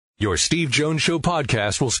Your Steve Jones Show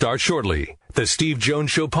podcast will start shortly. The Steve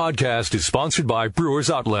Jones Show podcast is sponsored by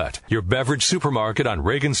Brewers Outlet, your beverage supermarket on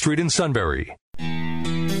Reagan Street in Sunbury.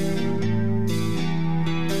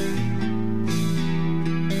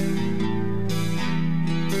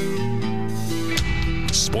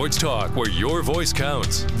 Sports talk where your voice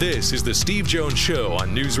counts. This is the Steve Jones Show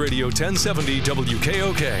on News Radio 1070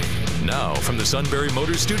 WKOK. Now from the Sunbury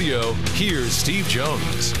Motors Studio, here's Steve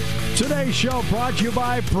Jones. Today's show brought to you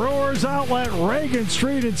by Brewers Outlet, Reagan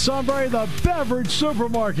Street in Sunbury, the beverage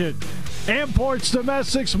supermarket. Imports,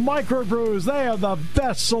 domestics, microbrews, they have the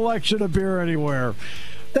best selection of beer anywhere.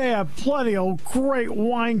 They have plenty of great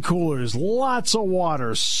wine coolers, lots of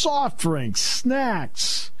water, soft drinks,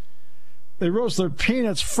 snacks. They roast their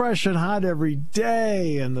peanuts fresh and hot every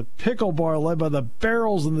day, and the pickle bar led by the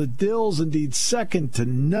barrels and the dills, indeed second to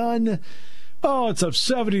none. Oh, it's up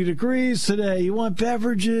 70 degrees today. You want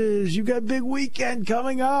beverages? You got a big weekend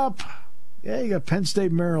coming up. Yeah, you got Penn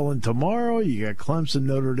State, Maryland tomorrow. You got Clemson,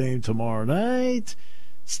 Notre Dame tomorrow night.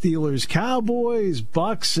 Steelers, Cowboys,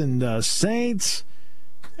 Bucks, and Saints.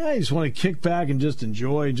 Yeah, you just want to kick back and just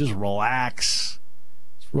enjoy, just relax.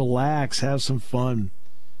 Just relax, have some fun.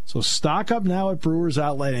 So stock up now at Brewers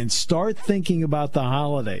Outlet and start thinking about the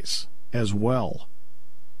holidays as well.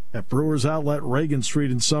 At Brewers Outlet, Reagan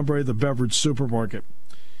Street in Sunbury, the beverage supermarket.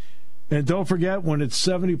 And don't forget, when it's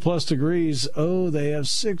 70-plus degrees, they have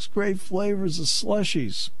 6 great flavors of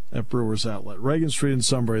slushies at Brewers Outlet, Reagan Street in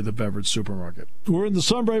Sunbury, the beverage supermarket. We're in the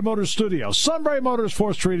Sunbury Motors studio. Sunbury Motors,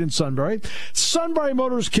 4th Street in Sunbury. Sunbury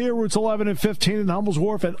Motors Kia, routes 11 and 15 in Hummel's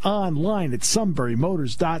Wharf, and online at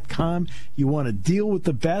sunburymotors.com. You want to deal with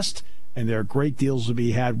the best, and there are great deals to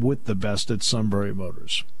be had with the best at Sunbury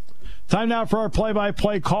Motors. Time now for our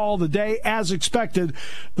play-by-play call of the day. As expected,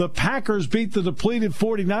 the Packers beat the depleted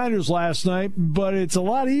 49ers last night, but it's a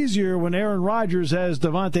lot easier when Aaron Rodgers has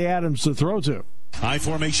Davante Adams to throw to. High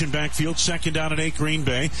formation backfield, second down and 8, Green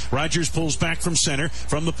Bay. Rodgers pulls back from center,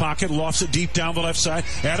 from the pocket, lofts it deep down the left side.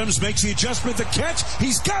 Adams makes the adjustment, the catch.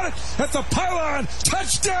 He's got it at the pylon.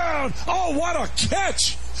 Touchdown! Oh, what a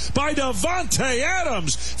catch by Davante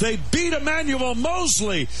Adams. They beat Emmanuel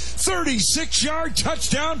Mosley. 36-yard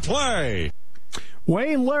touchdown play.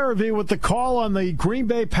 Wayne Larrivee with the call on the Green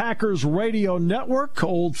Bay Packers radio network.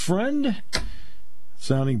 Old friend,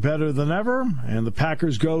 sounding better than ever. And the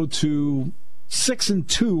Packers go to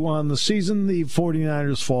 6-2 on the season. The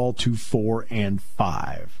 49ers fall to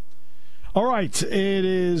 4-5. All right, it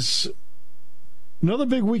is another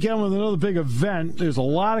big weekend with another big event. There's a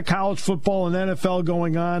lot of college football and NFL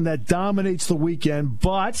going on that dominates the weekend,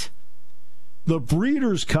 but the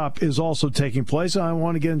Breeders' Cup is also taking place. I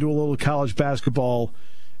want to get into a little college basketball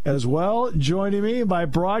as well. Joining me, my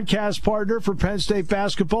broadcast partner for Penn State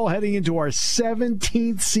basketball, heading into our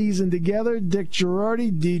 17th season together, Dick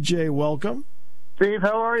Jerardi. DJ, welcome. Steve,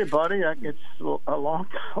 how are you, buddy? It's a long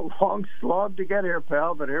slog to get here,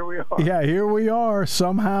 pal, but here we are. Yeah, here we are.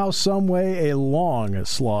 Somehow, some way, a long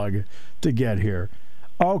slog to get here.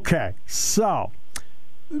 Okay, so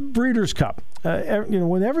Breeders' Cup.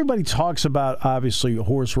 When everybody talks about, obviously,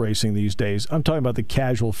 horse racing these days, I'm talking about the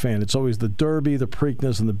casual fan. It's always the Derby, the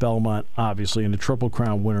Preakness, and the Belmont, obviously, and the Triple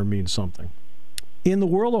Crown winner means something. In the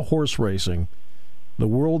world of horse racing, the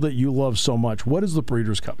world that you love so much, what does the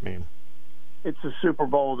Breeders' Cup mean? It's the Super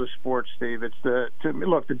Bowl of the sport, Steve.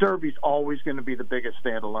 Look, the Derby's always going to be the biggest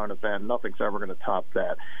standalone event. Nothing's ever going to top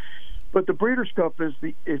that. But the Breeders' Cup is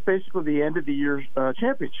basically the end of the year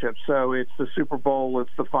championship. So it's the Super Bowl,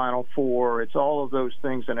 it's the Final Four, it's all of those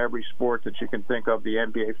things in every sport that you can think of. The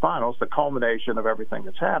NBA Finals, the culmination of everything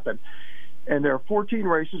that's happened. And there are 14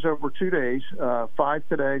 races over 2 days, 5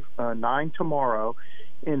 today, 9 tomorrow,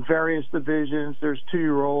 in various divisions. There's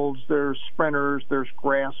 2-year-olds, there's sprinters, there's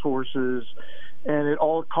grass horses, and it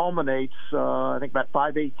all culminates, I think, about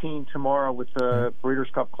 5/18 tomorrow with the Breeders'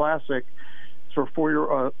 Cup Classic. It's for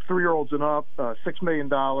 3-year-olds and up, $6 million.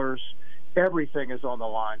 Everything is on the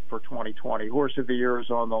line for 2020. Horse of the Year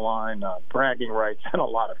is on the line, bragging rights, and a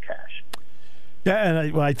lot of cash. Yeah,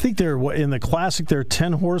 and I think in the Classic, there are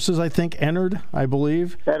 10 horses, I think, entered, I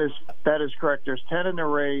believe. That is correct. There's 10 in the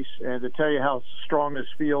race, and to tell you how strong this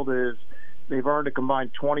field is, they've earned a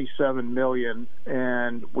combined $27 million,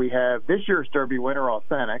 and we have this year's Derby winner,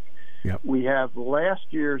 Authentic. Yep. We have last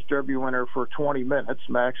year's Derby winner for 20 minutes,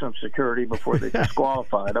 maximum security, before they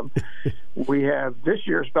disqualified him. We have this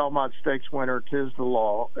year's Belmont Stakes winner, Tis the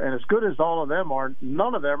Law, and as good as all of them are,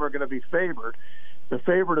 none of them are going to be favored. The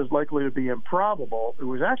favorite is likely to be Improbable. It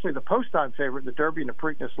was actually the post-time favorite in the Derby and the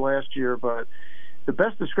Preakness last year, but the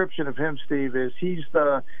best description of him, Steve, is he's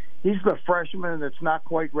the he's the freshman that's not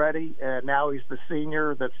quite ready, and now he's the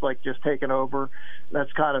senior that's like just taken over.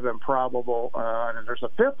 That's kind of improbable. And there's a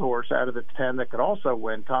fifth horse out of the 10 that could also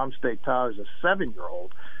win. Penn State is a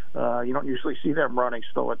 7-year-old. You don't usually see them running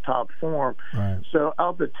still at top form. Right. So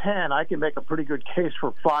of the 10, I can make a pretty good case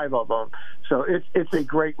for 5 of them. So it's a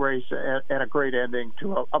great race and a great ending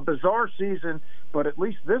to a bizarre season. But at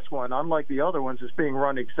least this one, unlike the other ones, is being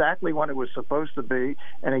run exactly when it was supposed to be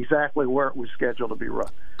and exactly where it was scheduled to be run.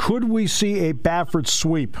 Could we see a Baffert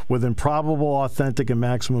sweep with improbable, authentic, and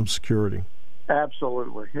maximum security?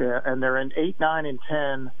 Absolutely, yeah. And they're in 8, 9, and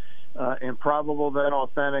 10. Improbable, then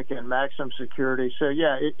authentic, and maximum security. So,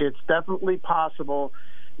 yeah, it's definitely possible.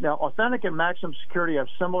 Now, authentic and maximum security have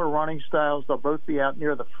similar running styles. They'll both be out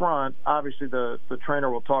near the front. Obviously, the trainer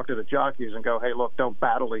will talk to the jockeys and go, hey, look, don't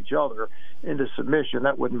battle each other into submission.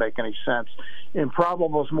 That wouldn't make any sense.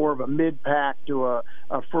 Improbable is more of a mid-pack to a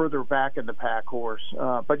further back in the pack horse.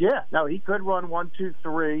 But, yeah, no, he could run 1, 2,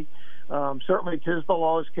 3. Certainly, Tiz the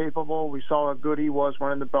Law is capable. We saw how good he was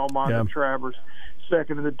running the Belmont and Travers,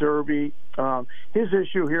 second in the Derby. His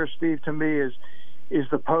issue here, Steve, to me is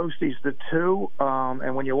the post. He's the 2,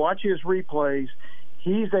 and when you watch his replays,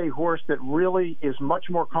 he's a horse that really is much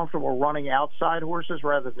more comfortable running outside horses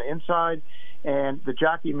rather than inside. And the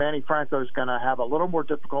jockey Manny Franco is going to have a little more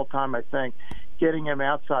difficult time, I think, getting him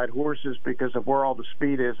outside horses because of where all the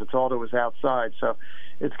speed is. It's all to his outside. So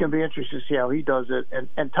it's going to be interesting to see how he does it.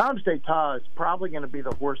 And Tom Stata is probably going to be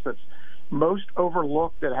the horse that's most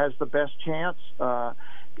overlooked, that has the best chance.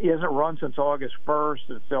 He hasn't run since August 1st.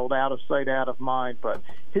 It's held out of sight, out of mind. But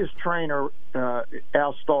his trainer,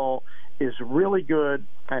 Al Stahl, is really good.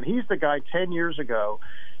 And he's the guy 10 years ago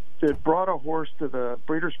that brought a horse to the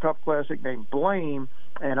Breeders' Cup Classic named Blame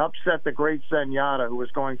and upset the great Zenyatta, who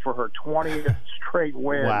was going for her 20th straight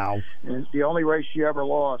win. Wow. And the only race she ever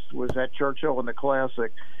lost was at Churchill in the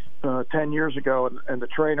Classic 10 years ago, and the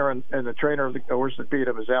trainer of the horse that beat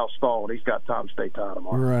him is Al Stahl, and he's got Tom Stata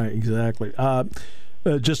tomorrow. Right, exactly.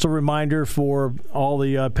 Just a reminder for all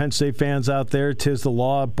the Penn State fans out there, Tiz the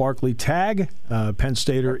Law, Barkley Tagg. Penn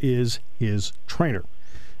Stater is his trainer.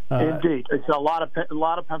 Indeed, it's a lot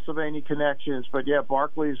of Pennsylvania connections, but yeah,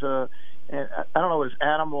 Barkley's I don't know, his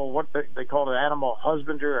animal, what they called it, animal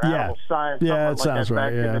husbandry or animal science, yeah, something like that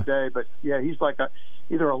back in the day. But yeah, he's like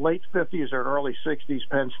either a late 50s or an early 60s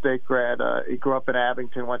Penn State grad. He grew up in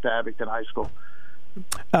Abington, went to Abington High School.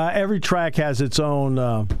 Every track has its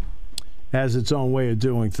own way of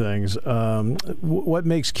doing things. What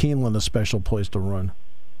makes Keeneland a special place to run?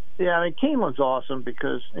 Yeah, I mean, Keeneland's awesome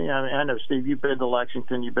because, I know, Steve, you've been to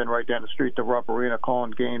Lexington. You've been right down the street to Rupp Arena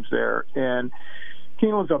calling games there. And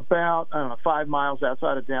Keeneland's about, 5 miles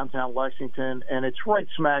outside of downtown Lexington, and it's right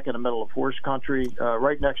smack in the middle of horse country.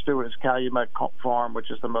 Right next to it is Calumet Farm,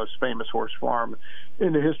 which is the most famous horse farm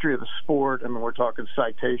in the history of the sport. I mean, we're talking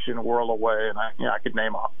Citation, Whirl Away, and I could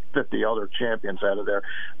name 50 other champions out of there.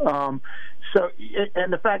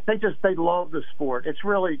 And the fact they love the sport. It's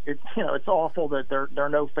really, it's awful that there are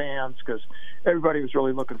no fans because everybody was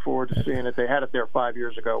really looking forward to seeing it. They had it there 5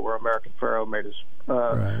 years ago where American Pharoah made his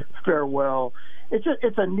farewell.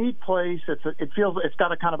 It's a neat place. It's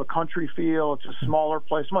got a kind of a country feel. It's a smaller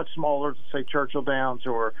place, much smaller than say Churchill Downs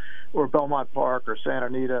or Belmont Park or Santa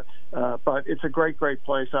Anita. But it's a great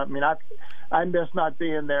place. I mean, I miss not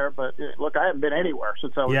being there, but look, I haven't been anywhere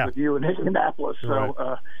since I was with you in Indianapolis.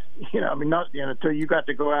 So, until you got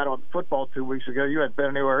to go out on football 2 weeks ago, you hadn't been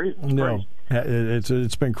anywhere either. No,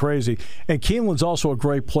 it's been crazy. And Keeneland's also a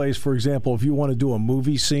great place, for example, if you want to do a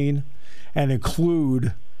movie scene and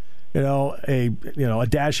include a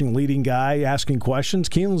dashing leading guy asking questions.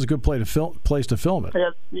 Keeneland's a good place to film it.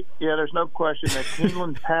 Yeah, there's no question that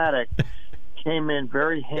Keeneland paddock came in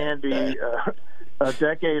very handy a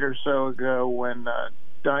decade or so ago when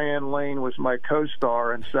Diane Lane was my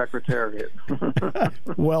co-star in Secretariat.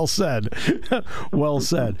 Well said. Well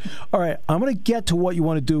said. All right, I'm going to get to what you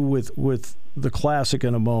want to do with the Classic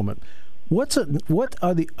in a moment. What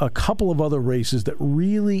are a couple of other races that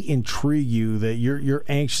really intrigue you that you're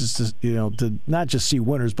anxious to not just see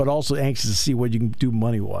winners but also anxious to see what you can do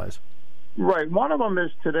money wise? Right. One of them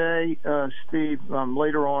is today, Steve.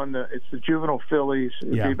 Later on, it's the juvenile fillies.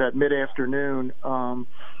 It'll be about mid-afternoon.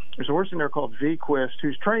 There's a horse in there called V-Quist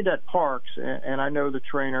who's trained at Parks, and I know the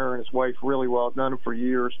trainer and his wife really well. I've known him for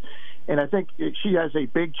years. And I think she has a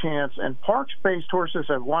big chance. And Parks-based horses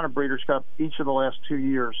have won a Breeders' Cup each of the last 2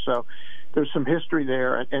 years. So there's some history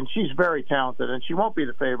there. And she's very talented. And she won't be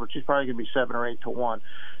the favorite. She's probably going to be 7 or 8 to 1.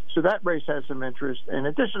 So that race has some interest. In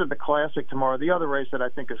addition to the Classic tomorrow, the other race that I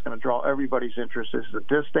think is going to draw everybody's interest is the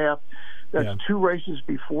Distaff. That's 2 races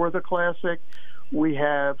before the Classic. we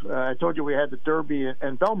have, I told you we had the Derby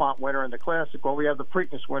and Belmont winner in the Classic. Well, we have the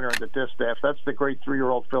Preakness winner in the Distaff. That's the great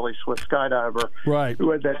 3-year-old filly Swiss skydiver, right,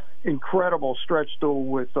 who had that incredible stretch duel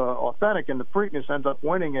with Authentic, and the Preakness ends up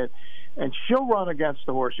winning it. And she'll run against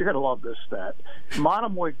the horse. You're going to love this stat.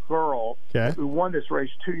 Monomoy Girl, who won this race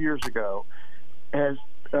 2 years ago, has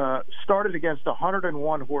started against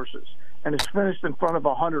 101 horses and has finished in front of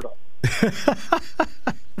 100 of them.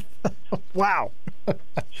 Wow.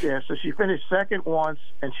 Yeah, so she finished second once,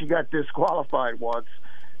 and she got disqualified once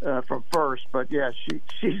from first. But yeah,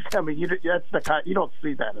 she's. I mean, that's the kind, you don't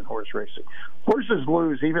see that in horse racing. Horses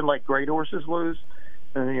lose, even like great horses lose.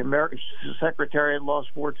 And the American Secretariat lost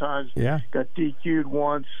 4 times. Yeah, got DQ'd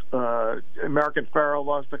once. American Pharaoh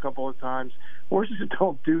lost a couple of times. Horses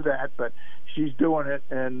don't do that, but she's doing it,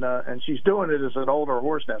 and she's doing it as an older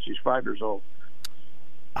horse now. She's 5 years old.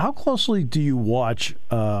 How closely do you watch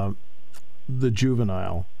the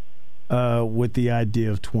juvenile with the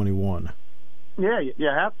idea of 21? Yeah, you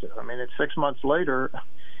have to. I mean, it's 6 months later.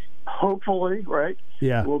 Hopefully, right?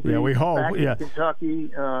 Yeah, we'll be we hope. Back in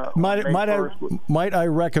Kentucky. Might I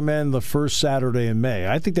recommend the first Saturday in May?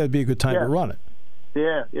 I think that'd be a good time to run it.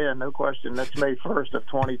 Yeah, no question. That's May 1st of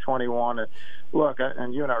 2021. And look,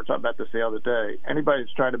 and you and I were talking about this the other day. Anybody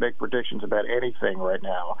that's trying to make predictions about anything right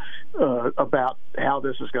now, about how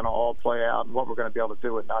this is going to all play out and what we're going to be able to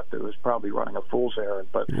do and not do, is probably running a fool's errand.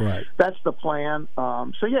 But that's the plan.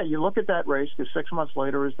 So, yeah, you look at that race, because 6 months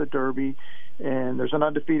later is the Derby, and there's an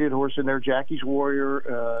undefeated horse in there, Jackie's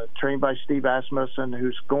Warrior, trained by Steve Asmussen,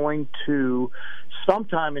 who's going to,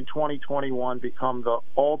 sometime in 2021, become the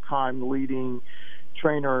all-time leading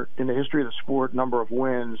trainer in the history of the sport, number of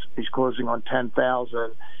wins. He's closing on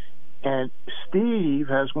 10,000. And Steve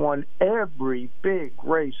has won every big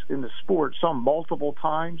race in the sport, some multiple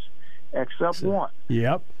times, except one.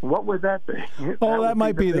 Yep. What would that be? That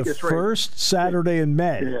might be the first Saturday in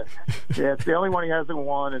May. Yeah, it's the only one he hasn't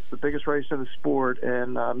won. It's the biggest race in the sport,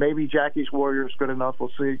 and maybe Jackie's Warrior is good enough.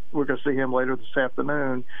 We'll see. We're going to see him later this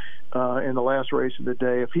afternoon in the last race of the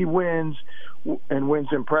day. If he wins and wins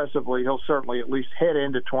impressively, he'll certainly at least head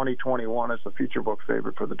into 2021 as the future book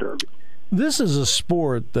favorite for the Derby. This is a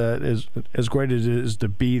sport that is as great as it is to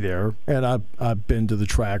be there, and I've been to the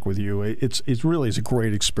track with you. It's really is a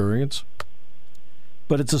great experience,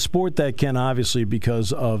 but it's a sport that can obviously,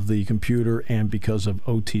 because of the computer and because of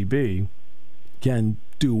OTB, can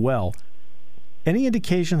do well. Any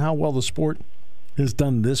indication how well the sport has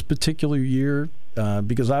done this particular year?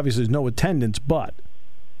 Because obviously there's no attendance, but...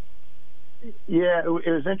 Yeah, it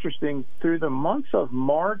was interesting. Through the months of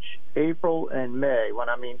March, April, and May, when,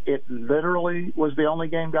 I mean, it literally was the only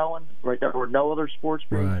game going, right? There were no other sports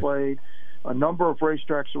being played. A number of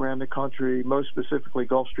racetracks around the country, most specifically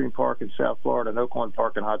Gulfstream Park in South Florida and Oakland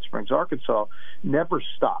Park in Hot Springs, Arkansas, never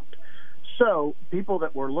stopped. So people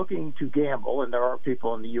that were looking to gamble, and there are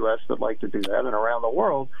people in the U.S. that like to do that and around the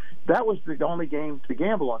world, that was the only game to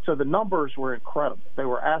gamble on. So the numbers were incredible. They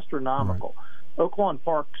were astronomical. Oakland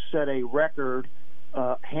Park set a record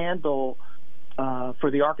handle for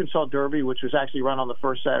the Arkansas Derby, which was actually run on the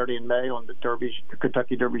first Saturday in May on the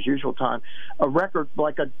Kentucky Derby's usual time, a record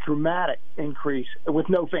like a dramatic increase with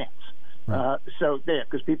no fans.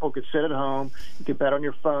 Because people could sit at home, you could bet on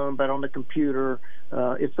your phone, bet on the computer.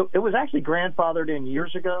 It was actually grandfathered in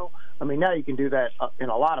years ago. I mean, now you can do that in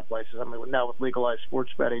a lot of places. I mean, now with legalized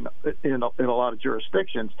sports betting in a lot of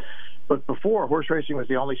jurisdictions. But before, horse racing was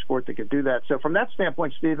the only sport that could do that. So from that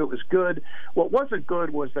standpoint, Steve, it was good. What wasn't good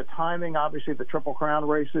was the timing. Obviously, the Triple Crown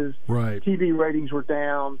races, TV ratings were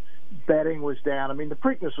down, betting was down. I mean, the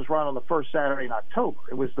Preakness was run on the first Saturday in October.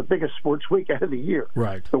 It was the biggest sports weekend of the year.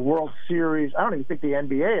 Right. The World Series. I don't even think the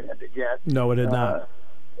NBA had ended yet. No, it had not.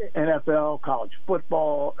 NFL, college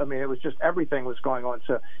football. I mean, it was just everything was going on.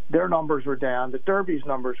 So their numbers were down. The Derby's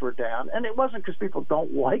numbers were down. And it wasn't because people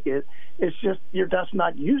don't like it. It's just you're just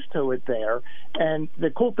not used to it there. And the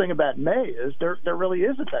cool thing about May is there really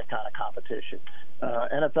isn't that kind of competition.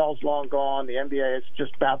 NFL's long gone. The NBA is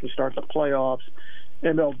just about to start the playoffs.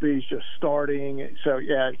 MLB's just starting. So,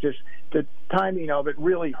 yeah, just the timing of it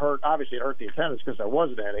really hurt. Obviously, it hurt the attendance because there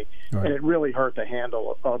wasn't any, and it really hurt the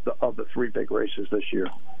handle of the three big races this year.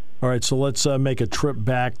 All right, so let's make a trip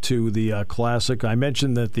back to the Classic. I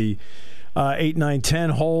mentioned that the 8, 9, 10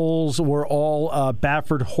 holes were all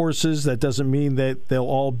Baffert horses. That doesn't mean that they'll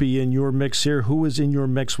all be in your mix here. Who is in your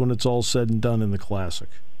mix when it's all said and done in the Classic?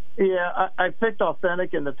 Yeah, I picked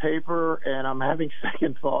Authentic in the paper, and I'm having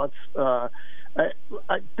second thoughts. I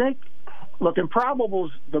think, look,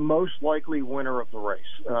 Improbable's the most likely winner of the race.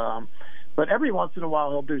 But every once in a while,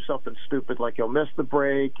 he'll do something stupid, like he'll miss the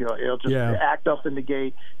break, he'll just act up in the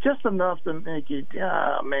gate, just enough to make you,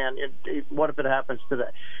 what if it happens today?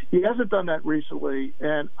 He hasn't done that recently,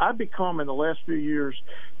 and I've become, in the last few years,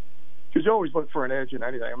 because you always look for an edge in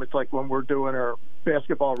anything. I mean, it's like when we're doing our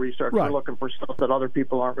basketball research, we're looking for stuff that other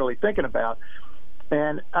people aren't really thinking about.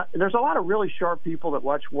 And there's a lot of really sharp people that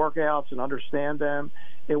watch workouts and understand them.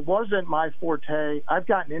 It wasn't my forte. I've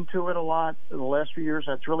gotten into it a lot in the last few years.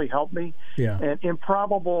 That's really helped me. Yeah. And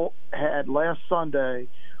Improbable had last Sunday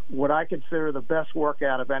what I consider the best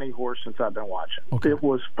workout of any horse since I've been watching. Okay. It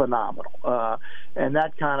was phenomenal. And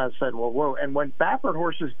that kind of said, well, whoa. And when backward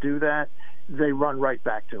horses do that, they run right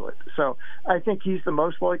back to it. So I think he's the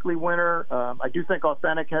most likely winner. I do think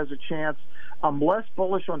Authentic has a chance. I'm less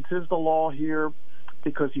bullish on Tis the Law here,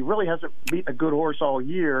 because he really hasn't beaten a good horse all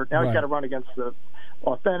year. Now he's got to run against the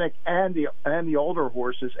Authentic and the older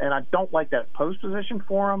horses, and I don't like that post position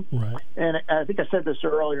for him. Right. And I think I said this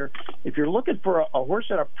earlier. If you're looking for a horse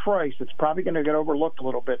at a price that's probably going to get overlooked a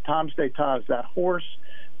little bit, Tom's d'Etat is that horse.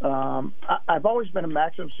 I've always been a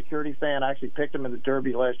Maximum Security fan. I actually picked him in the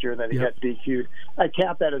Derby last year, and then he got DQ'd. I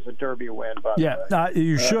count that as a Derby win. By the way.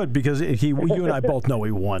 You should, because you and I both know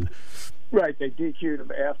he won. Right, they DQ'd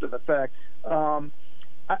him after the fact.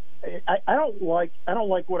 I don't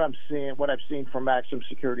like what I'm seeing. What I've seen from Maximum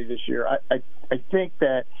Security this year. I think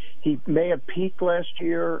that he may have peaked last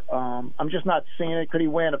year. I'm just not seeing it. Could he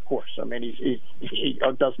win? Of course. I mean, he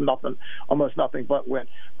does almost nothing but win.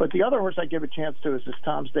 But the other horse I give a chance to is this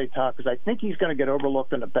Tom's d'Etat, because I think he's going to get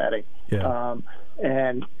overlooked in the betting. Yeah.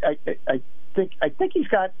 And I think he's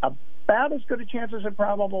got about as good a chance as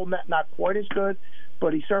Improbable, not quite as good,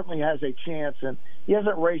 but he certainly has a chance, and he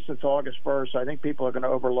hasn't raced since August 1st, so I think people are going to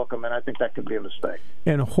overlook him, and I think that could be a mistake.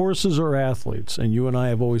 And horses are athletes, and you and I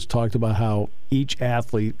have always talked about how each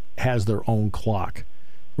athlete has their own clock,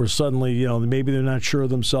 where suddenly, maybe they're not sure of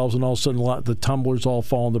themselves, and all of a sudden the tumblers all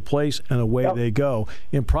fall into place, and away they go.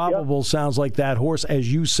 Improbable sounds like that horse,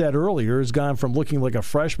 as you said earlier, has gone from looking like a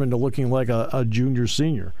freshman to looking like a junior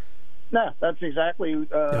senior. No, that's exactly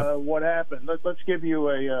what happened. Let's give you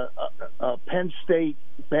a Penn State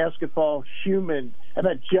basketball human. How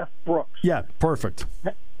about Jeff Brooks? Yeah, perfect.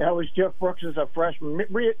 That was Jeff Brooks as a freshman,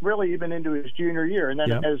 really even into his junior year. And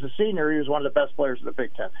then as a senior, he was one of the best players in the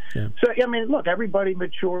Big Ten. Yeah. So, I mean, look, everybody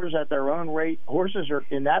matures at their own rate. Horses are,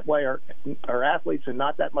 in that way, are athletes and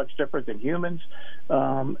not that much different than humans.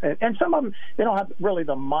 And some of them, they don't have really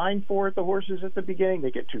the mind for it, the horses at the beginning.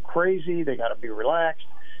 They get too crazy. They got to be relaxed.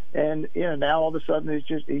 And now all of a sudden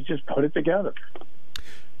he's just put it together.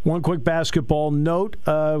 One quick basketball note,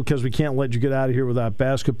 because we can't let you get out of here without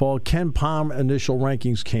basketball. Ken Pom initial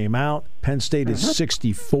rankings came out. Penn State is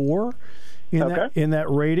 64 in that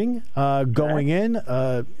rating going in.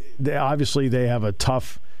 They have a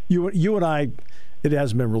tough. You and I. It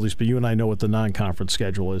hasn't been released, but you and I know what the non-conference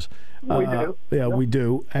schedule is. We do. Yeah, we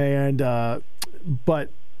do. And but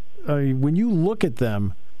when you look at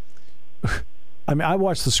them. I mean, I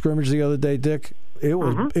watched the scrimmage the other day, Dick. It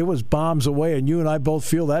was bombs away, and you and I both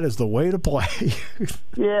feel that is the way to play.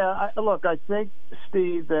 I think,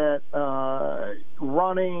 Steve, that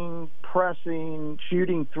running, pressing,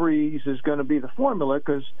 shooting threes is going to be the formula,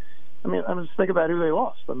 because, I mean, I'm just thinking about who they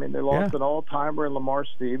lost. I mean, they lost an all-timer in Lamar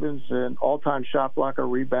Stevens, an all-time shot blocker,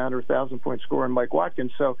 rebounder, 1,000-point scorer in Mike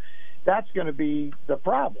Watkins. So that's going to be the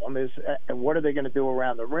problem, is what are they going to do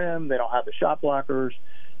around the rim? They don't have the shot blockers.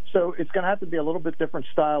 So it's going to have to be a little bit different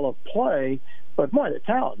style of play, but boy, the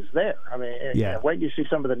talent is there. I mean, wait till you see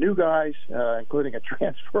some of the new guys, including a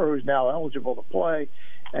transfer who's now eligible to play,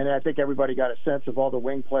 and I think everybody got a sense of all the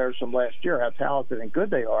wing players from last year, how talented and good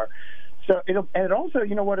they are. So it'll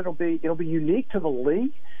be unique to the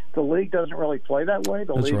league. The league doesn't really play that way.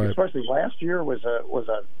 The league, especially last year, was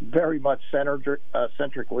a very much centric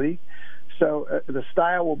league. So the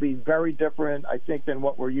style will be very different, I think, than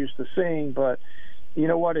what we're used to seeing, but you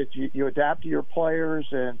know what? You adapt to your players,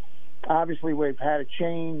 and obviously we've had a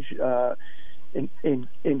change in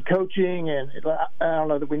coaching, and I don't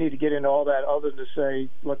know that we need to get into all that other than to say,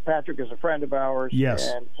 look, Patrick is a friend of ours,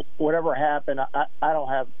 and whatever happened, I don't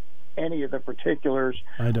have any of the particulars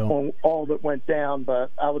on all that went down,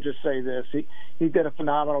 but I will just say this: he did a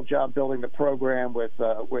phenomenal job building the program with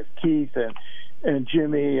Keith and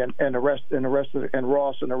Jimmy and the rest of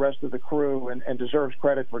Ross and the rest of the crew, and deserves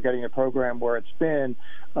credit for getting the program where it's been.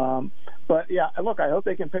 But look, I hope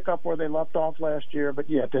they can pick up where they left off last year. But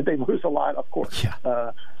did they lose a lot? Of course.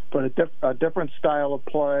 But a different style of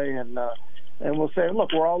play, and and we'll say,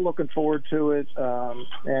 look, we're all looking forward to it.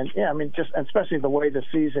 And yeah, I mean, just especially the way the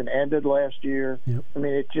season ended last year. Yep. I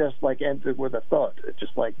mean, it just like ended with a thud. It's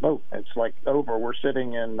just like boom, it's like over. We're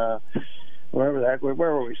sitting in where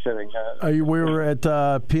were we sitting? We were at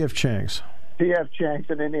P.F. Chang's. P.F. Chang's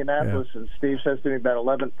in Indianapolis, and Steve says to me about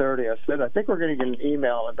 11:30. I said, I think we're going to get an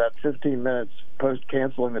email in about 15 minutes post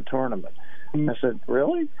canceling the tournament. I said,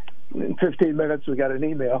 really? In 15 minutes, we got an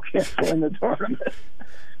email canceling the tournament.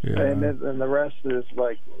 Yeah. And the rest is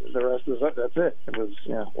that's it. It was,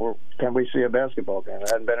 can we see a basketball game?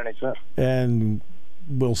 It hadn't been any since. And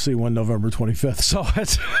we'll see one November 25th. So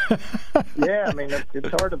it's yeah, I mean, it's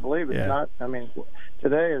hard to believe it's not. I mean,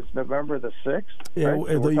 today is November the 6th. Yeah,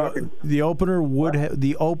 right? So the opener would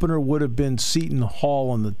have been Seton Hall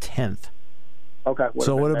on the 10th. Okay,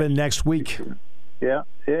 so it would have been next week. Yeah.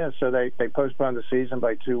 So they postponed the season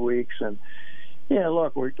by 2 weeks, and yeah,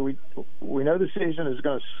 look, we know the season is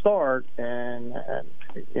going to start, and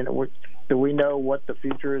do we know what the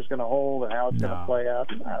future is going to hold and how it's going to play out?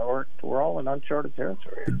 No, we're all in uncharted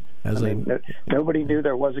territory. Nobody knew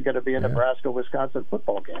there wasn't going to be a Nebraska-Wisconsin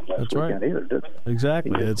football game last weekend either, did they?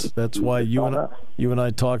 Exactly. That's why you and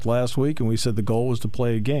I talked last week, and we said the goal was to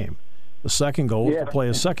play a game. The second goal is to play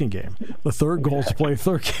a second game. The third goal is to play a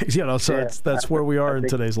third game. So that's where we are in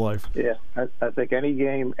today's life. Yeah, I think any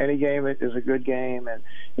game is a good game, and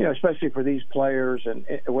especially for these players and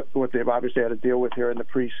what they've obviously had to deal with here in the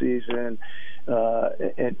preseason,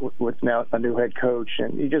 and with now a new head coach,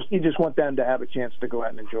 and you just want them to have a chance to go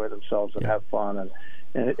out and enjoy themselves and have fun,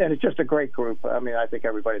 and it's just a great group. I mean, I think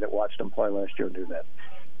everybody that watched them play last year knew that.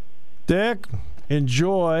 Dick,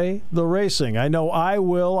 enjoy the racing. I know I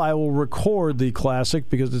will. I will record the Classic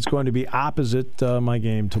because it's going to be opposite my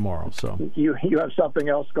game tomorrow. So you have something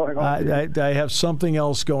else going on? I have something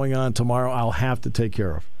else going on tomorrow I'll have to take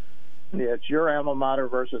care of. Yeah, it's your alma mater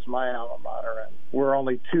versus my alma mater, and we're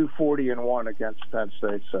only 240-1 against Penn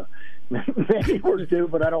State, so maybe we're due,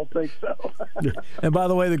 but I don't think so. And by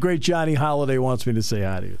the way, the great Johnny Holiday wants me to say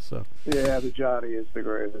hi to you. So yeah, the Johnny is the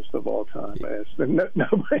greatest of all time.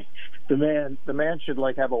 Nobody, the man should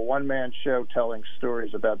have a one-man show telling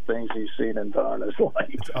stories about things he's seen and done in his life.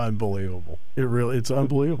 It's unbelievable. It's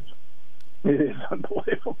unbelievable. It is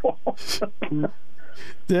unbelievable.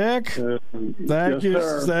 Dick, thank you,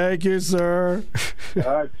 sir. All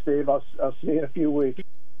right, Steve, I'll see you in a few weeks.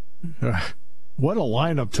 What a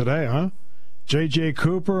lineup today, huh? J.J.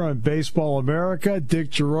 Cooper on Baseball America, Dick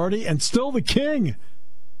Jerardi, and still the king.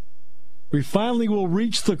 We finally will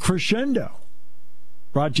reach the crescendo.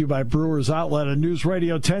 Brought to you by Brewers Outlet and News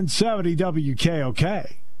Radio 1070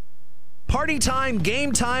 WKOK. Party time,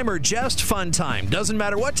 game time, or just fun time. Doesn't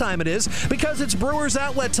matter what time it is because it's Brewers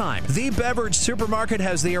Outlet time. The beverage supermarket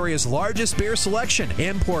has the area's largest beer selection.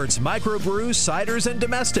 Imports, microbrews, ciders, and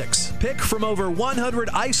domestics. Pick from over 100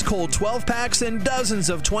 ice-cold 12-packs and dozens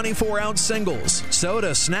of 24-ounce singles.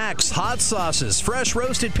 Soda, snacks, hot sauces, fresh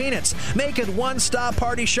roasted peanuts. Make it one-stop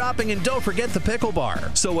party shopping, and don't forget the pickle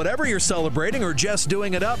bar. So whatever you're celebrating or just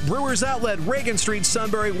doing it up, Brewers Outlet, Reagan Street,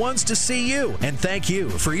 Sunbury wants to see you. And thank you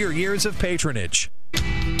for your years of patronage.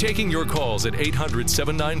 Taking your calls at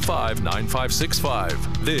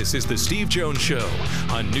 800-795-9565. This is the Steve Jones Show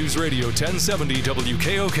on News Radio 1070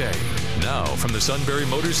 WKOK. Now from the Sunbury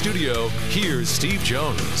Motors Studio, here's Steve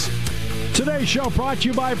Jones. Today's show brought to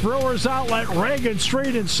you by Brewers Outlet, Reagan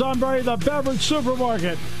Street in Sunbury, the beverage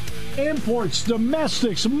supermarket. Imports,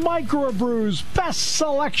 domestics, microbrews, best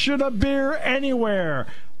selection of beer anywhere.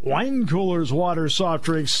 Wine coolers, water, soft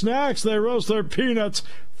drinks, snacks. They roast their peanuts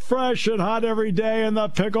fresh and hot every day in the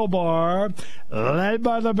pickle bar. Led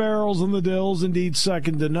by the barrels and the dills, indeed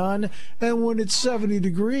second to none. And when it's 70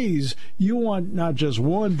 degrees, you want not just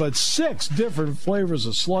one, but 6 different flavors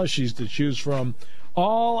of slushies to choose from.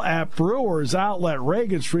 All at Brewers Outlet,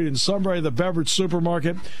 Reagan Street in Sunbury, the beverage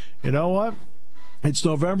supermarket. You know what? It's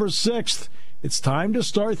November 6th. It's time to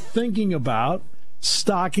start thinking about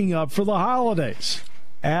stocking up for the holidays.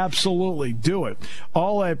 Absolutely. Do it.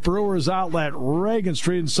 All at Brewers Outlet, Reagan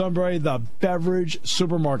Street in Sunbury, the beverage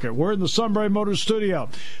supermarket. We're in the Sunbury Motors studio.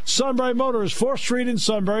 Sunbury Motors, 4th Street in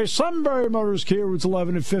Sunbury. Sunbury Motors, Kia routes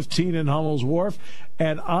 11 and 15 in Hummel's Wharf.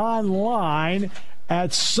 And online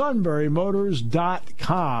at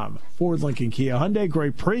sunburymotors.com. Ford, Lincoln, Kia, Hyundai,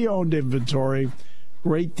 great pre-owned inventory.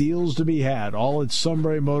 Great deals to be had. All at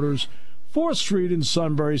Sunbury Motors, 4th Street in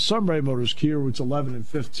Sunbury. Sunbury Motors, Kia routes 11 and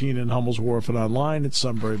 15 in Hummel's Wharf, and online at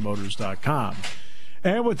sunburymotors.com.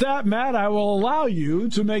 And with that, Matt, I will allow you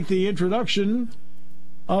to make the introduction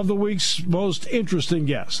of the week's most interesting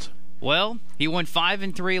guest. Well, he went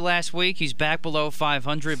 5-3 last week. He's back below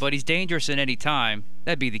 500, but he's dangerous at any time.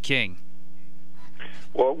 That'd be the King.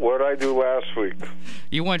 What did I do last week?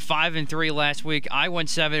 You went 5-3 last week. I went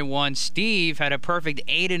 7-1. Steve had a perfect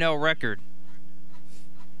 8-0 record.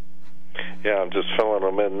 Yeah, I'm just filling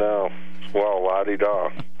them in now. Well, la-di-da.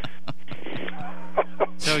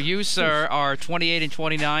 So you, sir, are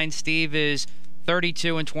 28-29. Steve is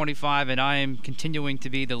 32-25, and I am continuing to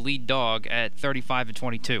be the lead dog at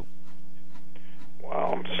 35-22.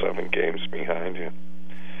 Wow, I'm 7 games behind you.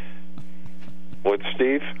 What's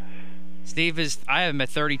Steve? Steve is. I have him at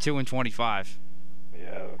 32-25. Yeah,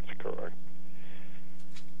 that's correct.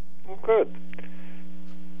 Well, good.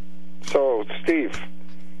 So, Steve,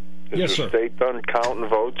 is Yes, the sir. state done counting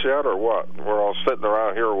votes yet, or what? We're all sitting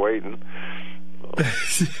around here waiting.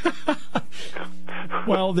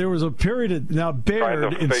 Well, there was a period of now Baird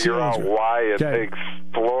Trying to in figure out Seals- why it Okay. takes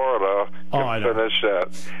Florida I to know. finish at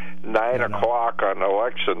 9 o'clock on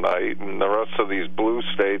election night, and the rest of these blue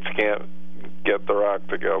states can't get their act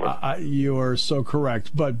together. You are so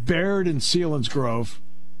correct. But Baird in Selinsgrove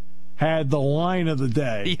had the line of the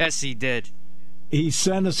day. Yes, he did. He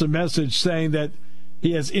sent us a message saying that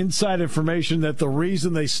he has inside information that the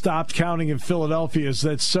reason they stopped counting in Philadelphia is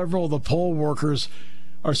that several of the poll workers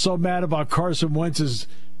are so mad about Carson Wentz's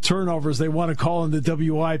turnovers they want to call in the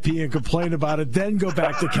WIP and complain about it, then go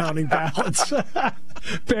back to counting ballots.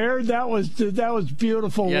 Baird, that was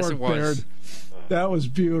beautiful Yes, work, it was. Baird. That was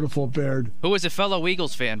beautiful, Baird. Who is a fellow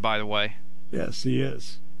Eagles fan, by the way. Yes, he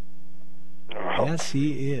is. Oh. Yes,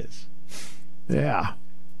 he is. Yeah.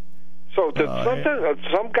 So did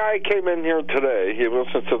some guy came in here today. He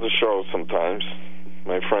listens to the show sometimes,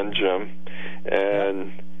 my friend Jim,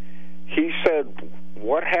 and he said,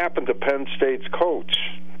 what happened to Penn State's coach?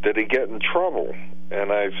 Did he get in trouble?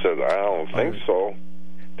 And I said, I don't think so.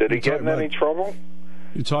 Did he get in any trouble?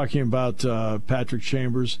 You're talking about Patrick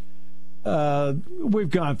Chambers. We've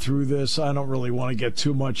gone through this. I don't really want to get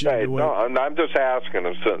too much into it. No, I'm just asking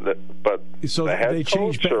him. But So the head they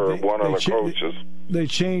changed coach or one of the coaches? They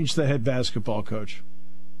changed the head basketball coach.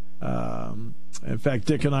 In fact,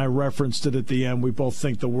 Dick and I referenced it at the end. We both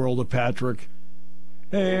think the world of Patrick.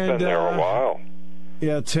 And, He's been there a while.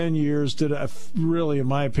 Yeah, 10 years. Did really, in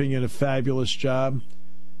my opinion, a fabulous job.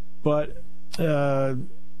 But I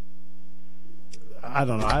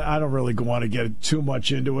don't know. I don't really want to get too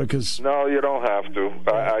much into it because No, you don't have to.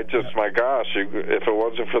 I just, my gosh, if it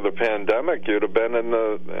wasn't for the pandemic, you'd have been in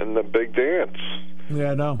the big dance.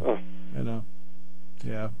 Yeah, I know. I know.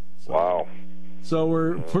 Yeah. So, Wow. So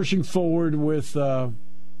we're pushing forward with an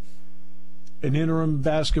interim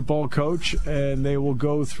basketball coach, and they will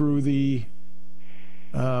go through the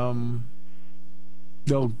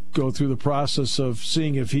they'll go through the process of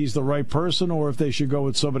seeing if he's the right person or if they should go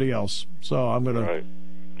with somebody else. So I'm gonna. Right.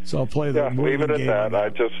 So I'll play the leave it at game that.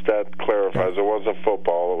 That clarifies. It wasn't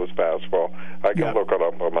football; it was basketball. I can look it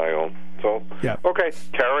up on my own. So, okay,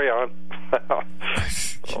 carry on.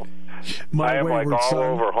 I am like all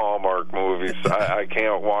over Hallmark movies. I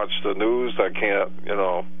can't watch the news. I can't,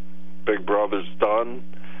 Big Brother's done.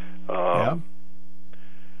 And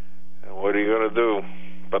what are you going to do?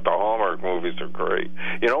 But the Hallmark movies are great.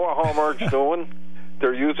 You know what Hallmark's doing?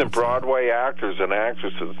 They're using Broadway actors and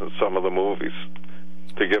actresses in some of the movies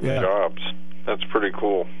to give them jobs. That's pretty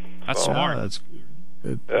cool. That's smart.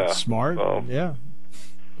 That's smart. Yeah.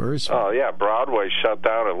 Very smart. Oh, yeah, Broadway shut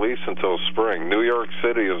down at least until spring. New York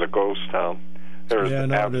City is a ghost town. There's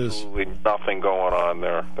absolutely nothing going on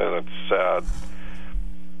there, and it's sad.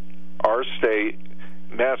 Our state,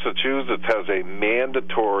 Massachusetts, has a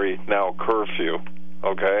mandatory now curfew,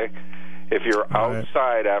 okay? If you're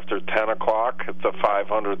outside after 10 o'clock, it's a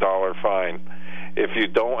 $500 fine. If you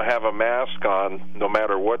don't have a mask on, no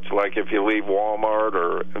matter what, like if you leave Walmart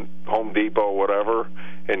or Home Depot, whatever,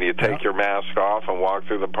 and you take your mask off and walk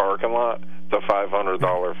through the parking lot, it's a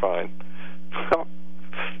 $500 fine.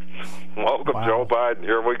 Welcome, Joe Biden.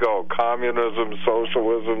 Here we go. Communism,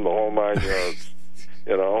 socialism, the whole 9 yards.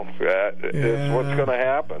 It's what's going to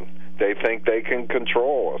happen. They think they can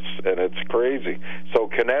control us, and it's crazy. So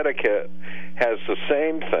Connecticut has the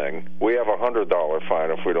same thing. We have a $100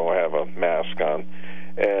 fine if we don't have a mask on,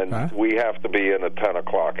 and we have to be in at 10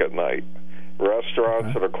 o'clock at night.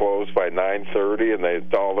 Restaurants that are closed by 9:30,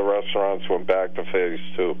 and all the restaurants went back to phase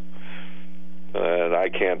 2. And I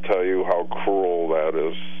can't tell you how cruel that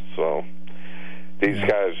is. So these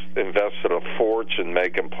guys invested a fortune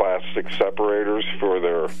making plastic separators for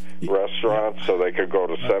their restaurants so they could go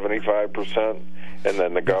to 75%, and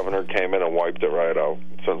then the governor came in and wiped it right out.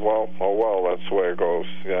 Said, well, that's the way it goes.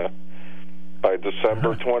 Yeah. By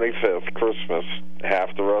December 25th, Christmas,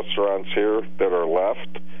 half the restaurants here that are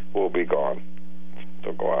left will be gone.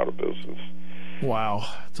 They'll go out of business. Wow,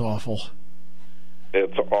 it's awful.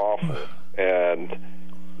 It's awful. And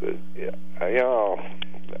I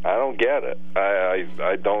don't get it.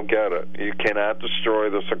 I don't get it. You cannot destroy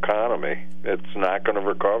this economy. It's not going to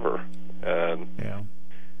recover. And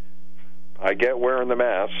I get wearing the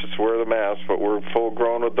mask. Just wear the mask, but we're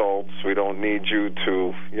full-grown adults. We don't need you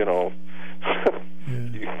to,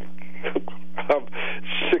 I'm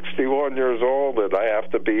 61 years old, and I have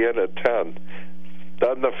to be in at 10.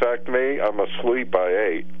 Doesn't affect me. I'm asleep by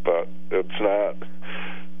 8, but it's not.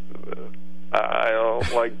 I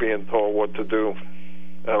don't like being told what to do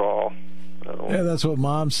at all. Yeah, that's what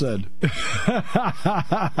Mom said. Can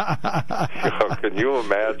you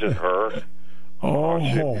imagine her?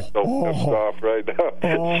 She'd be so pissed off right now.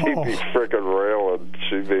 She'd be freaking railing.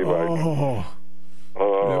 She'd be like,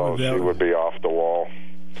 she would be off the wall.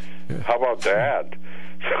 Yeah. How about Dad?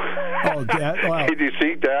 Dad! Wow. Did you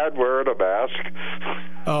see Dad wearing a mask?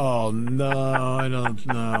 Oh, no, I don't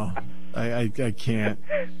know. I can't.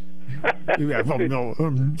 No,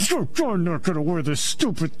 I'm not going to wear this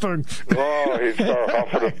stupid thing. He started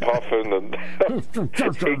huffing and puffing, and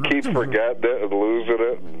he keeps forgetting it and losing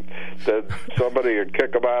it. And then somebody would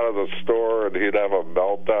kick him out of the store, and he'd have a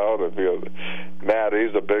meltdown. And Matt,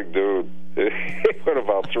 he's a big dude. He went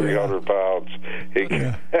about 300 pounds. He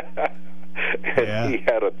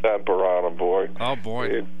had a temper on him, boy. Oh,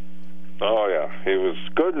 boy. He was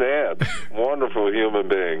good man, wonderful human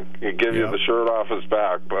being. He'd give you the shirt off his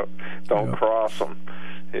back, but don't cross him.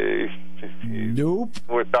 Nope.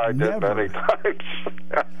 Which I did many times.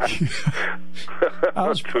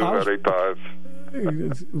 Many times.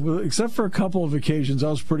 Well, except for a couple of occasions,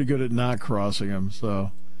 I was pretty good at not crossing him.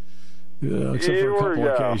 So, except for a couple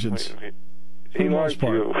of occasions. He liked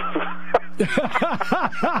you.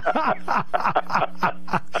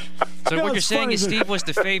 So what you're saying is Steve was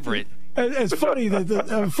the favorite. It's funny that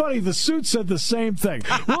the suit said the same thing.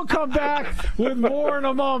 We'll come back with more in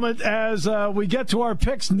a moment as we get to our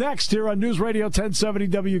picks next here on News Radio 1070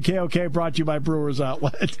 WKOK, brought to you by Brewers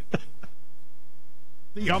Outlet.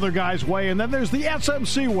 The other guy's way, and then there's the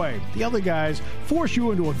SMC way. The other guys force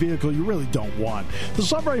you into a vehicle you really don't want. The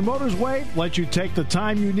Sunbury Motors way lets you take the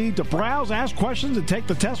time you need to browse, ask questions, and take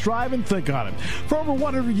the test drive and think on it. For over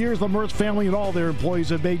 100 years, the Mertz family and all their employees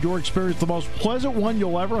have made your experience the most pleasant one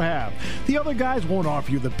you'll ever have. The other guys won't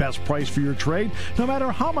offer you the best price for your trade, no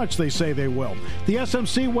matter how much they say they will. The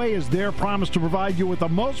SMC way is their promise to provide you with the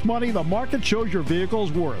most money the market shows your vehicle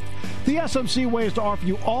is worth. The SMC way is to offer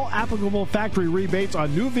you all applicable factory rebates on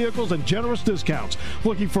new vehicles and generous discounts.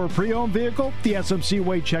 Looking for a pre-owned vehicle? The SMC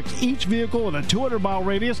way checks each vehicle in a 200-mile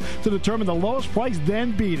radius to determine the lowest price,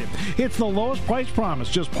 then beat it. It's the lowest price promise,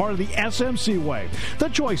 just part of the SMC way. The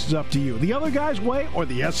choice is up to you. The other guy's way or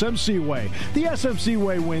the SMC way. The SMC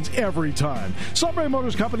way wins every time. Sunbury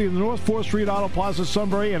Motors Company in the North 4th Street Auto Plaza,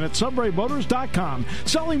 Sunbury, and at sunburymotors.com.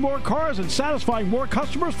 Selling more cars and satisfying more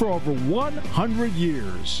customers for over 100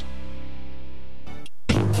 years.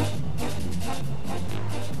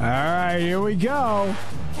 All right, here we go.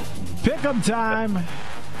 Pick'em time.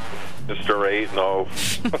 Mr. 8-0.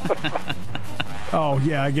 Oh,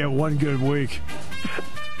 yeah, I get one good week.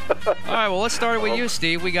 All right, well, let's start with you,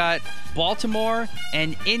 Steve. We got Baltimore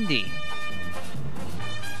and Indy.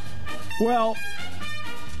 Well,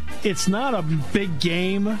 it's not a big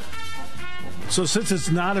game. So since it's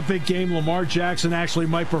not a big game, Lamar Jackson actually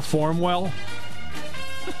might perform well.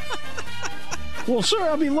 Well, sir,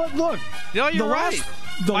 I mean, look. No, you're right.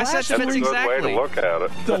 That's a good way to look at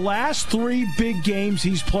it. The last 3 big games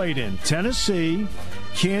he's played in, Tennessee,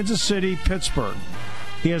 Kansas City, Pittsburgh.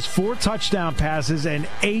 He has 4 touchdown passes and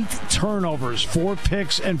 8 turnovers, 4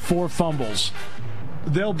 picks and 4 fumbles.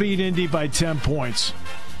 They'll beat Indy by 10 points.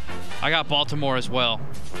 I got Baltimore as well.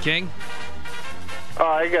 King?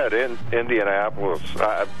 I got Indianapolis.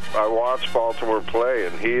 I watched Baltimore play,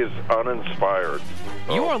 and he is uninspired.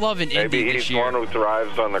 So you are loving Indy this year. Maybe he's one who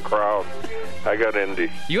thrives on the crowd. I got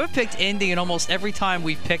Indy. You have picked Indy in almost every time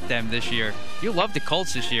we've picked them this year. You love the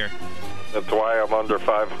Colts this year. That's why I'm under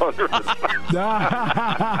 500.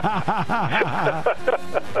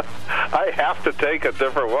 I have to take a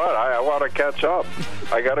different one. I want to catch up.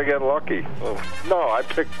 I got to get lucky. No, I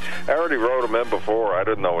already wrote them in before. I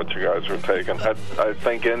didn't know what you guys were taking. I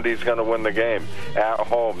think Indy's going to win the game. At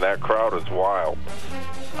home, that crowd is wild.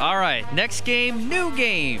 All right, next game, new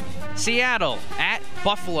game. Seattle at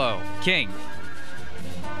Buffalo. King.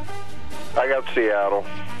 I got Seattle.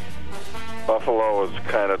 Buffalo is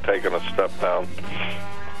kind of taking a step down.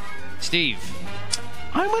 Steve.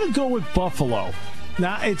 I'm going to go with Buffalo.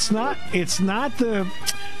 Now, it's not the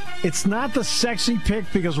sexy pick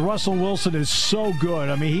because Russell Wilson is so good.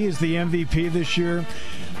 I mean, he is the MVP this year.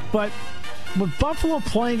 But with Buffalo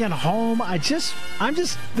playing at home,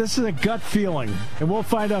 this is a gut feeling, and we'll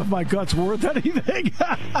find out if my gut's worth anything.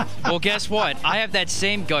 Well, guess what? I have that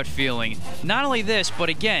same gut feeling. Not only this, but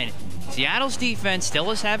again, Seattle's defense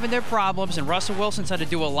still is having their problems, and Russell Wilson's had to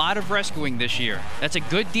do a lot of rescuing this year. That's a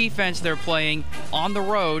good defense they're playing on the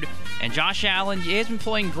road. And Josh Allen, he has been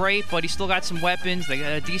playing great, but he's still got some weapons. They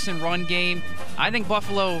got a decent run game. I think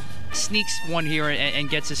Buffalo sneaks one here and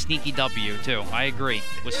gets a sneaky W, too. I agree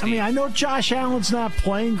with Steve. I mean, I know Josh Allen's not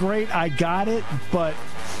playing great. I got it, but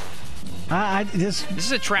this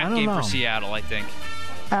is a trap game for Seattle, I think.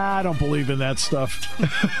 I don't believe in that stuff.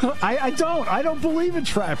 I don't believe in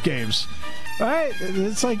trap games. All right?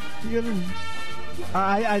 It's like,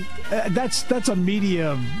 that's a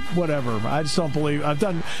media whatever. I just don't believe. I've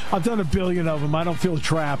done a billion of them. I don't feel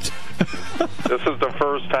trapped. This is the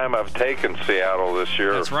first time I've taken Seattle this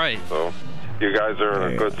year. That's right. So you guys are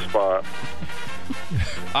in a good spot.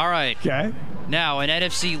 All right. Okay. Now, an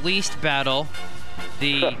NFC least battle.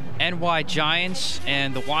 The NY Giants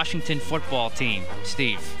and the Washington football team.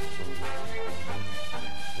 Steve.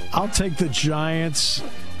 I'll take the Giants.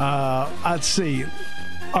 Let's see.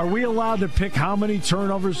 Are we allowed to pick how many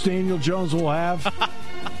turnovers Daniel Jones will have?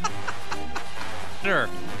 Sure.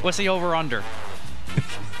 What's the over-under?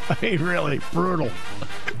 I mean, really, brutal.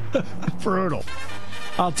 Brutal.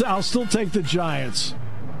 I'll still take the Giants.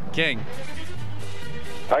 King.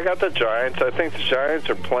 I got the Giants. I think the Giants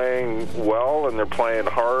are playing well, and they're playing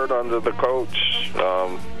hard under the coach.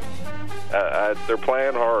 They're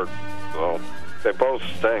playing hard. So they both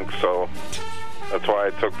stink, so that's why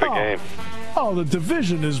I took the game. Oh, the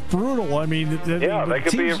division is brutal. I mean, they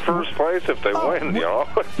could be in first place if they win, you know.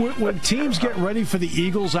 When teams get ready for the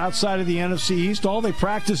Eagles outside of the NFC East, all they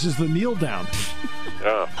practice is the kneel down.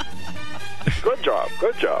 Yeah. Good job.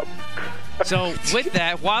 Good job. So, with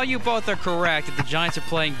that, while you both are correct that the Giants are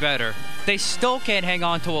playing better, they still can't hang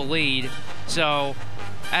on to a lead. So,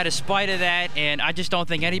 out of spite of that, and I just don't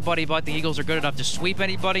think anybody but the Eagles are good enough to sweep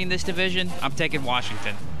anybody in this division, I'm taking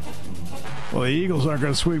Washington. Well, the Eagles aren't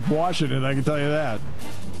going to sweep Washington, I can tell you that.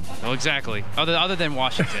 Well, exactly. Other than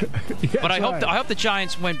Washington. But I hope the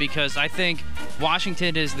Giants win, because I think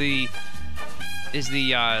Washington is the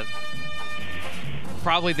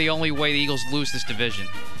probably the only way the Eagles lose this division.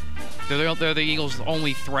 They're the Eagles'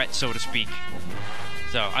 only threat, so to speak.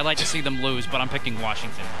 So I'd like to see them lose, but I'm picking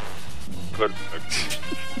Washington. Good.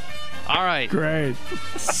 All right. Great.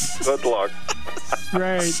 Good luck.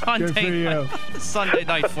 Great. Good for you. Sunday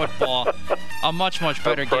night football. A much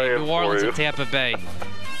better game. New Orleans and Tampa Bay.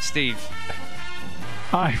 Steve.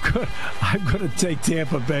 I'm going to take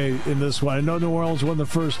Tampa Bay in this one. I know New Orleans won the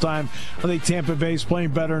first time. I think Tampa Bay's playing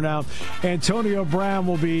better now. Antonio Brown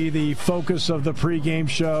will be the focus of the pregame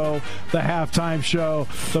show, the halftime show,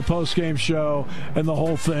 the postgame show, and the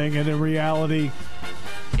whole thing. And in reality,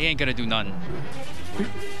 he ain't going to do nothing.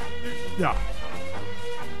 No.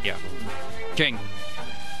 Yeah. King.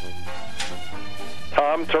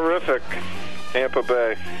 Tom, terrific. Tampa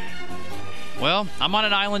Bay. Well, I'm on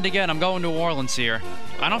an island again. I'm going to New Orleans here.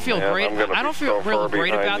 I don't feel great. I don't feel real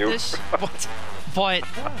great about this, but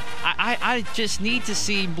I just need to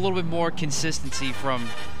see a little bit more consistency from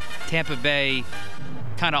Tampa Bay,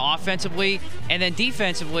 kind of offensively, and then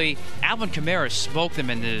defensively. Alvin Kamara smoked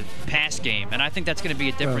them in the pass game, and I think that's going to be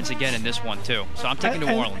a difference again in this one too. So I'm taking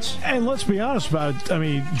New Orleans. And let's be honest about it. I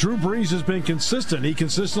mean, Drew Brees has been consistent. He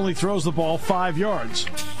consistently throws the ball 5 yards.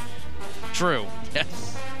 True. Yes.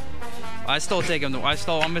 I still take him. I'm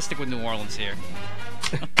going to stick with New Orleans here.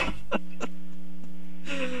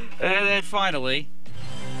 And then finally,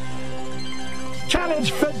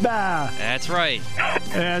 Challenge Football. That's right.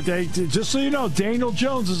 And just so you know, Daniel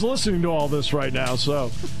Jones is listening to all this right now.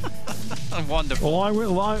 So wonderful. Along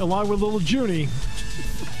with little Junie.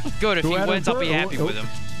 Good. If he wins, I'll be happy with him.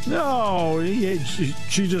 No,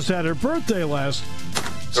 she just had her birthday last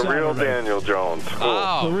Saturday. Real Daniel Jones. Cool.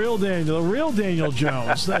 Oh. The real Daniel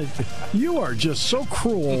Jones. You are just so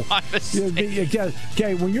cruel.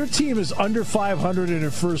 Okay, when your team is under 500 and in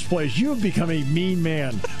first place, you have become a mean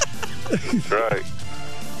man. Right.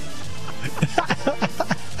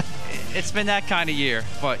 It's been that kind of year,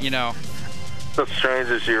 but, you know. The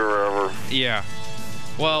strangest year ever. Yeah.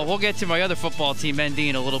 Well, we'll get to my other football team, ND,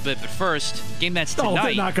 in a little bit, but first, game that's tonight. Oh,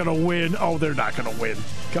 they're not going to win. They're not going to win.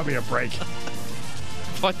 Cut me a break.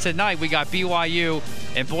 But tonight, we got BYU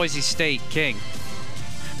and Boise State. King.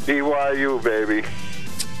 BYU, baby.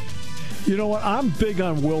 You know what? I'm big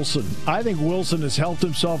on Wilson. I think Wilson has helped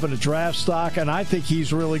himself in a draft stock, and I think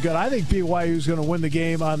he's really good. I think BYU is going to win the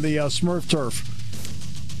game on the Smurf turf.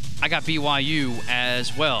 I got BYU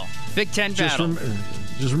as well. Big Ten battle.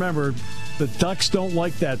 Just remember, the Ducks don't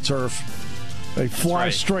like that turf. They fly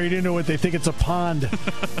straight into it. They think it's a pond.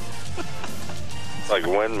 Like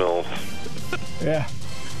windmills. Yeah.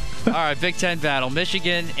 All right, Big Ten battle.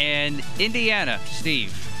 Michigan and Indiana.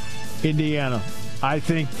 Steve. Indiana. I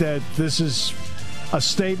think that this is a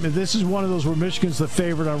statement. This is one of those where Michigan's the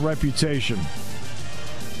favorite on reputation.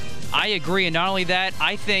 I agree, and not only that,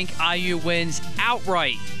 I think IU wins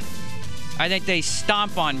outright. I think they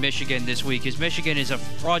stomp on Michigan this week, because Michigan is a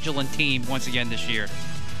fraudulent team once again this year.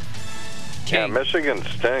 Yeah, Michigan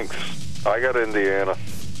stinks. I got Indiana.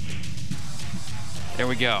 There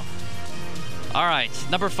we go. All right,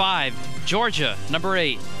 number 5, Georgia. Number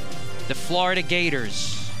 8, the Florida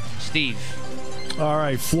Gators. Steve. All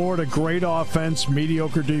right, Florida, great offense,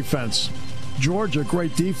 mediocre defense. Georgia,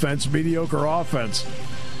 great defense, mediocre offense.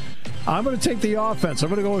 I'm going to take the offense. I'm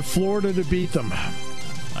going to go with Florida to beat them.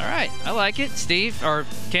 All right, I like it. Steve, or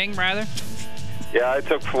King, rather. Yeah, I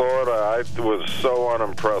took Florida. I was so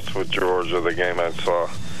unimpressed with Georgia, the game I saw.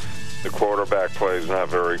 The quarterback play is not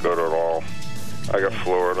very good at all. I got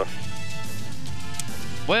Florida.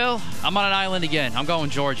 Well, I'm on an island again. I'm going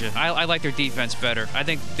Georgia. I like their defense better. I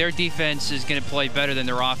think their defense is going to play better than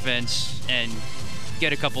their offense and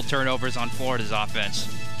get a couple turnovers on Florida's offense.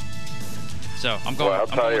 So I'm going. Well, I'll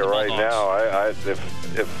tell you right now,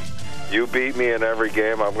 if you beat me in every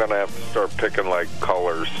game, I'm going to have to start picking like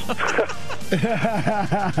colors.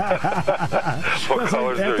 What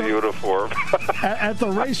colors are uniform? At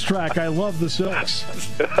the racetrack, I love the Silks.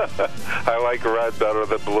 I like red better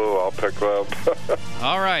than blue. I'll pick them.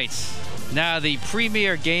 All right. Now the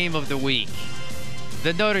premier game of the week.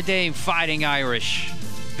 The Notre Dame Fighting Irish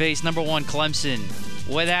face number 1 Clemson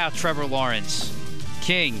without Trevor Lawrence.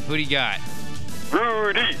 King, who do you got?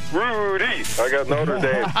 Rudy. I got Notre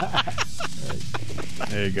Dame.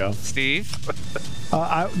 There you go. Steve?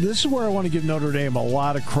 This is where I want to give Notre Dame a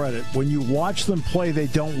lot of credit. When you watch them play, they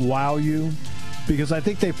don't wow you, because I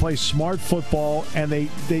think they play smart football, and they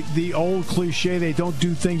the old cliche, they don't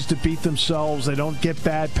do things to beat themselves. They don't get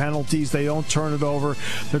bad penalties. They don't turn it over.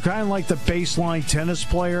 They're kind of like the baseline tennis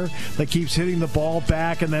player that keeps hitting the ball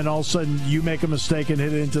back, and then all of a sudden you make a mistake and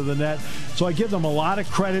hit it into the net. So I give them a lot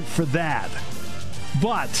of credit for that.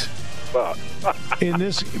 But in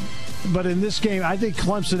this game, I think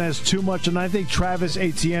Clemson has too much, and I think Travis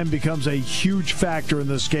Etienne becomes a huge factor in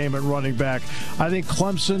this game at running back. I think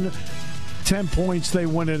Clemson, 10 points, they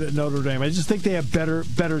win it at Notre Dame. I just think they have better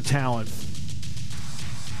talent.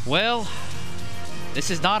 Well, this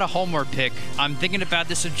is not a homer pick. I'm thinking about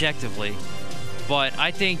this objectively, but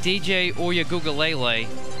I think DJ Uiagalelei,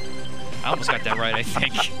 I almost got that right, I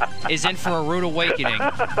think, is in for a rude awakening,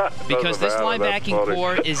 because this linebacking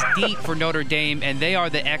core is deep for Notre Dame, and they are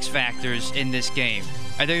the X factors in this game.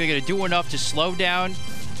 I think they're going to do enough to slow down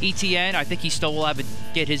Etienne. I think he still will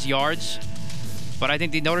get his yards, but I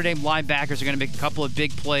think the Notre Dame linebackers are going to make a couple of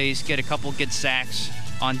big plays, get a couple good sacks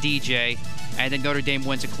on DJ, and then Notre Dame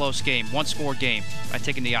wins a close game, one-score game. I'm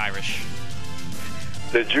taking the Irish.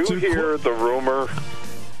 Did you hear the rumor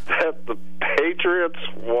that the Patriots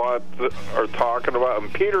are talking about,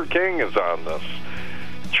 and Peter King is on this,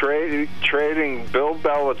 trading Bill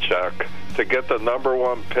Belichick to get the number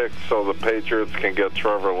 1 pick so the Patriots can get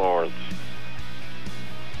Trevor Lawrence?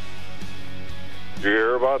 You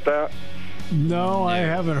hear about that? No, I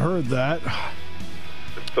haven't heard that.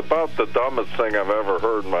 It's about the dumbest thing I've ever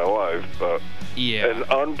heard in my life, but an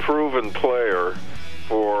unproven player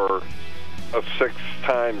for a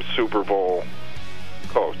 6-time Super Bowl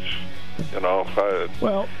coach,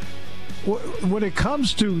 Well, when it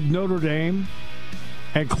comes to Notre Dame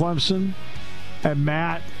and Clemson and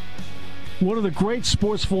Matt, one of the great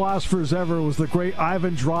sports philosophers ever was the great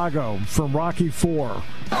Ivan Drago from Rocky IV. You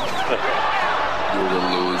will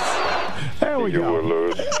lose. There we go. You will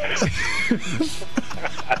lose.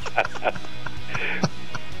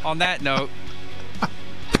 On that note,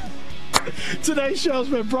 today's show's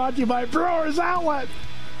been brought to you by Brewers Outlet,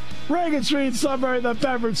 Reagan Street, Sunbury, the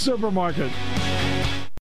Beverage Supermarket.